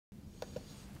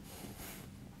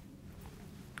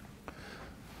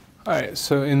All right,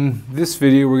 so in this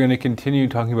video, we're going to continue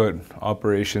talking about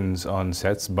operations on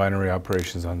sets, binary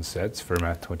operations on sets for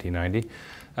Math 2090.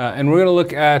 And we're going to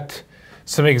look at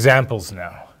some examples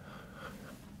now.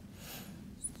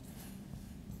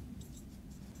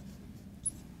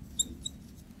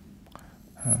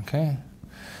 Okay.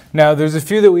 Now, there's a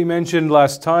few that we mentioned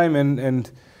last time,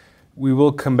 and we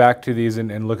will come back to these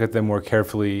and look at them more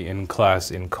carefully in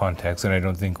class in context, and I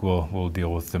don't think we'll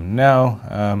deal with them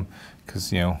now.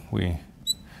 Because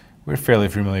we're fairly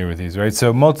familiar with these, right?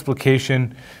 So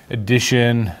multiplication,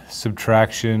 addition,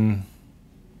 subtraction,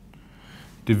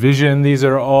 division, these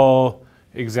are all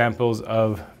examples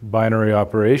of binary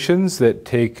operations that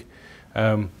take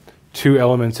two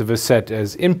elements of a set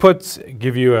as inputs,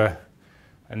 give you a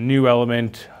new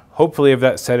element, hopefully of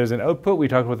that set as an output. We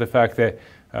talked about the fact that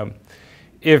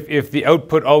if the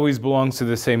output always belongs to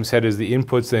the same set as the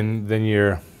inputs, then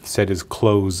your set is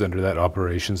closed under that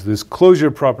operation. So this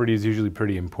closure property is usually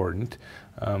pretty important.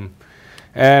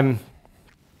 And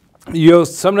you'll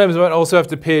sometimes also have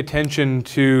to pay attention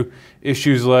to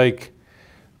issues like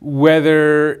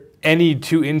whether any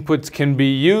two inputs can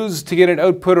be used to get an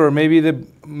output, or maybe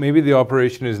the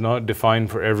operation is not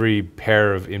defined for every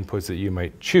pair of inputs that you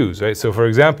might choose, right? So for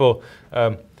example,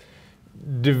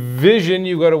 division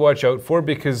you've got to watch out for,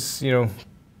 because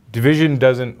division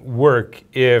doesn't work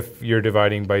if you're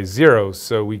dividing by 0,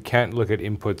 so we can't look at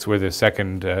inputs where the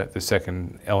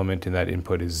second element in that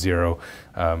input is 0.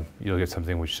 You'll get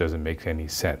something which doesn't make any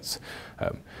sense.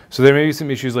 So there may be some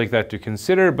issues like that to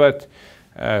consider, but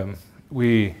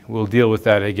we will deal with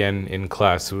that again in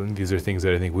class. So these are things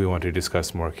that I think we want to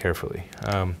discuss more carefully.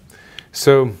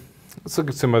 So let's look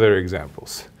at some other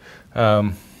examples.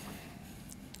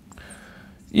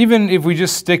 Even if we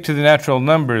just stick to the natural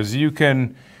numbers, you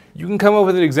can come up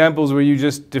with examples where you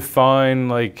just define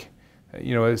like,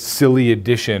 a silly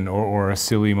addition or a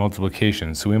silly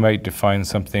multiplication. So we might define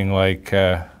something like,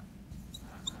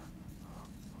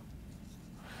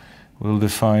 we'll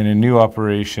define a new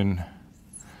operation,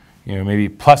 maybe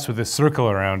plus with a circle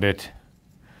around it.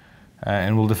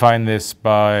 And we'll define this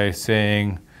by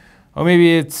saying, oh,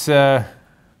 maybe it's A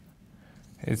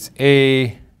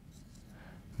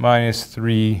minus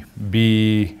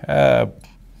 3B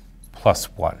plus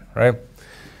 1, right?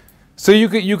 So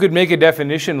you could make a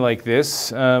definition like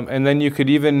this, and then you could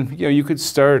even you could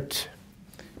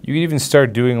even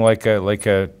start doing like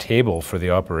a table for the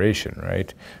operation,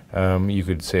 right? You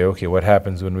could say, okay, what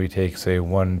happens when we take, say,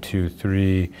 1, 2,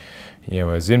 3,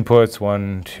 as inputs,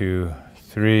 1, 2,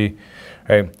 3,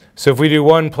 right? So if we do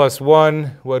 1 plus 1,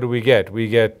 what do we get? We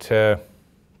get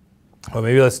well,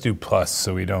 maybe let's do plus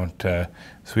so we don't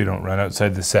run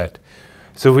outside the set.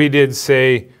 So if we did,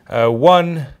 say,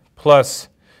 1 plus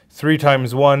 3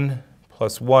 times 1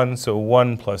 plus 1, so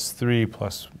 1 plus 3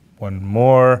 plus 1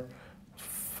 more,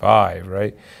 5,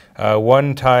 right?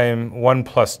 1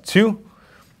 plus 2.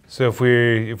 So if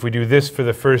we do this for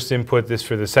the first input, this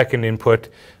for the second input,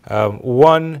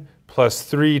 1 plus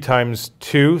 3 times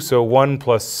 2, so 1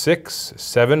 plus 6,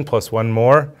 7 plus 1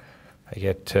 more, I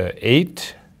get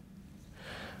 8.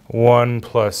 1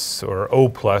 plus, or O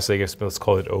plus, I guess let's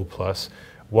call it O plus.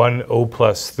 1 O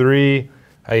plus 3,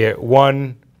 I get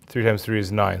 1, 3 times 3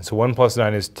 is 9. So 1 plus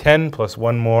 9 is 10, plus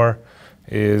 1 more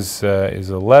is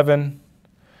 11,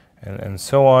 and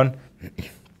so on.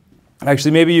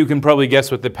 Actually, maybe you can probably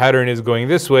guess what the pattern is going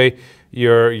this way.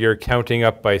 You're counting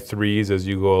up by 3s as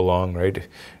you go along, right?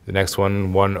 The next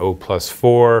one, 1 O plus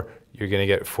 4, you're going to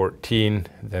get 14,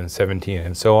 then 17,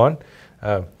 and so on.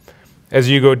 As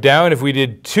you go down, if we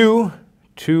did 2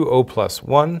 O plus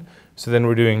 1, so then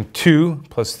we're doing 2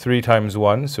 plus 3 times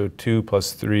 1, so 2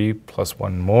 plus 3 plus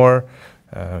 1 more,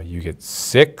 you get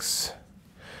 6,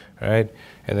 right?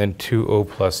 And then 2 O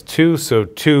plus 2, so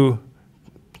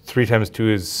 3 times 2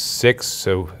 is 6,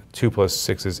 so 2 plus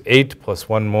 6 is 8, plus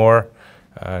 1 more,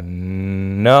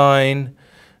 9,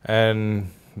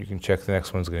 and you can check the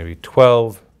next one's going to be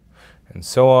 12, and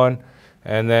so on.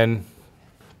 And then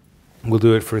we'll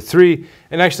do it for 3.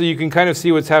 And actually, you can kind of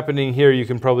see what's happening here. You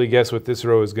can probably guess what this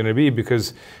row is going to be,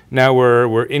 because now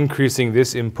we're increasing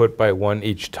this input by 1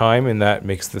 each time, and that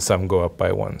makes the sum go up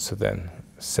by 1. So then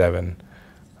 7,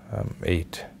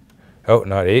 8. Oh,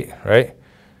 not 8, right?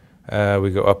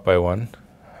 We go up by 1,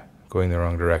 going the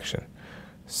wrong direction.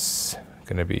 It's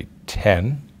going to be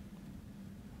 10,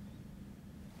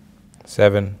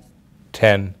 7,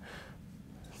 10,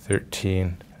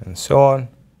 13, and so on.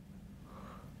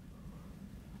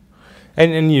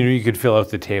 And you could fill out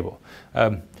the table.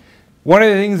 One of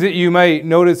the things that you might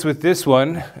notice with this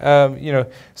one,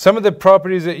 some of the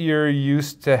properties that you're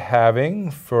used to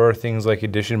having for things like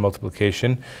addition,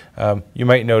 multiplication, you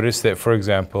might notice that, for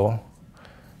example,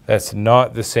 that's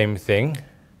not the same thing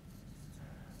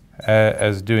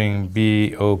as doing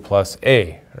BO plus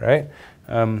A, right?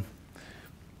 1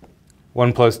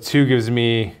 plus 2 gives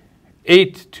me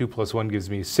 8, 2 plus 1 gives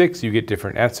me 6, you get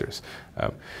different answers.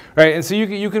 Right, and so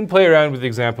you can play around with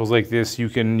examples like this. You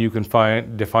can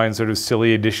define sort of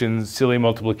silly additions, silly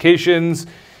multiplications.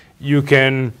 You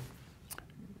can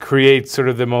create sort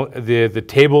of the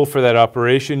table for that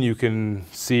operation. You can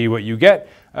see what you get.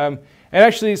 And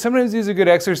actually, sometimes these are good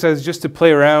exercises just to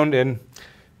play around and,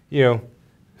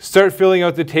 start filling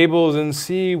out the tables and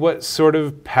see what sort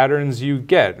of patterns you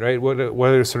get, right? What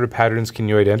other sort of patterns can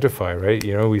you identify, right?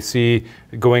 We see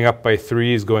going up by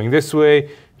 3 is going this way,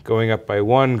 going up by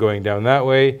 1, going down that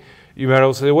way. You might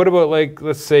also say, what about, like,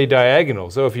 let's say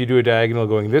diagonal? So if you do a diagonal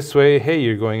going this way, hey,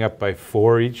 you're going up by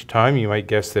 4 each time. You might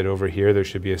guess that over here there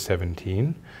should be a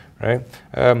 17, right?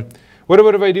 What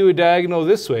about if I do a diagonal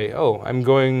this way? Oh,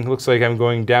 looks like I'm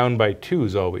going down by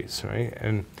 2s always, right?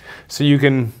 And so you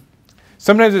can,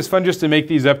 sometimes it's fun just to make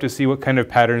these up to see what kind of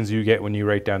patterns you get when you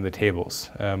write down the tables.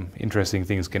 Interesting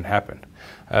things can happen.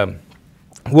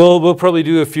 We'll probably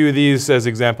do a few of these as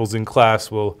examples in class.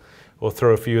 We'll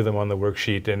throw a few of them on the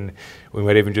worksheet, and we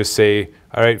might even just say,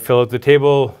 all right, fill out the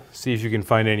table, see if you can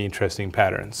find any interesting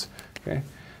patterns. Okay.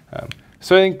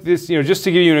 So I think this, just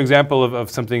to give you an example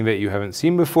of something that you haven't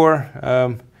seen before,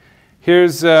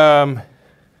 here's another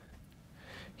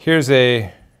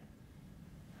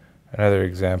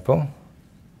example.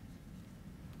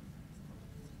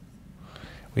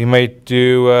 We might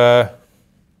do,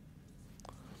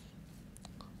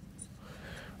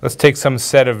 let's take some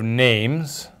set of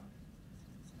names.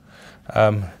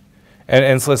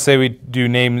 And so let's say we do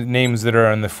names that are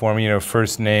on the form,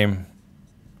 first name,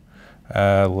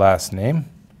 last name.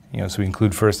 So we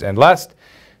include first and last.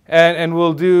 And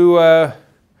we'll do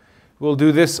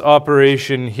this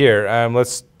operation here.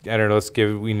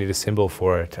 We need a symbol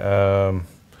for it.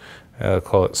 I'll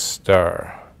call it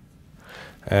star.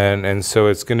 And so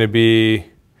it's going to be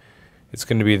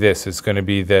this. It's going to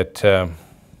be that.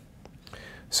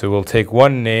 So we'll take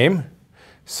one name.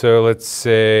 So let's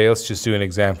just do an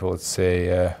example. Let's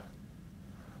say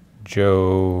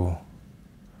Joe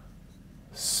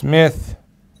Smith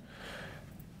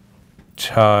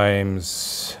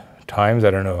times, I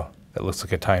don't know. That looks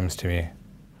like a times to me.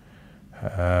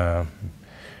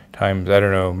 Times, I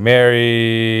don't know,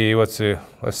 Mary, let's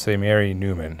say Mary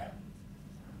Newman.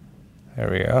 There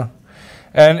we go.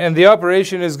 And the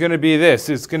operation is going to be this.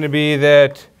 It's going to be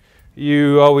that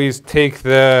you always take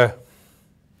the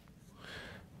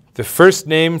first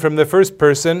name from the first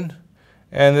person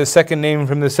and the second name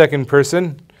from the second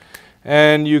person,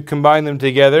 and you combine them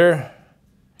together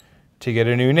to get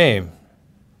a new name.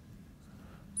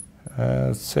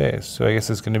 Let's say, so I guess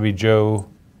it's going to be Joe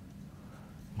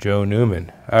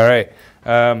Newman. All right.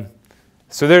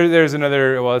 So there's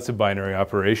another, well, it's a binary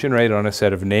operation, right, on a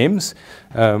set of names.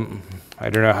 I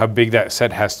don't know how big that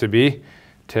set has to be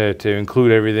to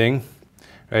include everything,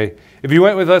 right? If you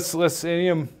went with, let's say,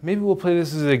 maybe we'll play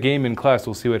this as a game in class.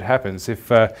 We'll see what happens.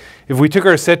 If we took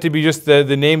our set to be just the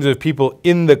names of people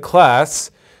in the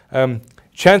class,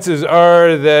 chances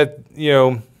are that,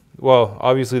 well,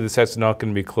 obviously the set's not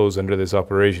going to be closed under this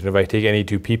operation. If I take any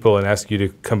two people and ask you to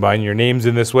combine your names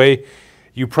in this way,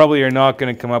 you probably are not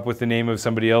going to come up with the name of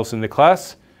somebody else in the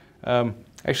class. Actually,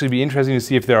 it'd be interesting to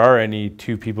see if there are any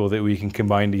two people that we can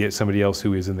combine to get somebody else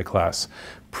who is in the class.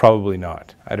 Probably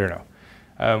not. I don't know.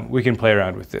 We can play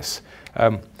around with this.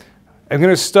 I'm going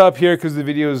to stop here because the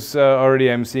video's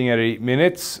already, I'm seeing, at 8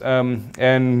 minutes.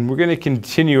 And we're going to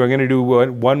continue. I'm going to do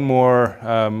one more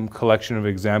collection of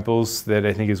examples that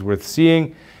I think is worth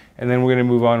seeing. And then we're going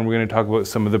to move on and we're going to talk about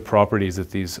some of the properties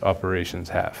that these operations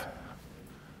have.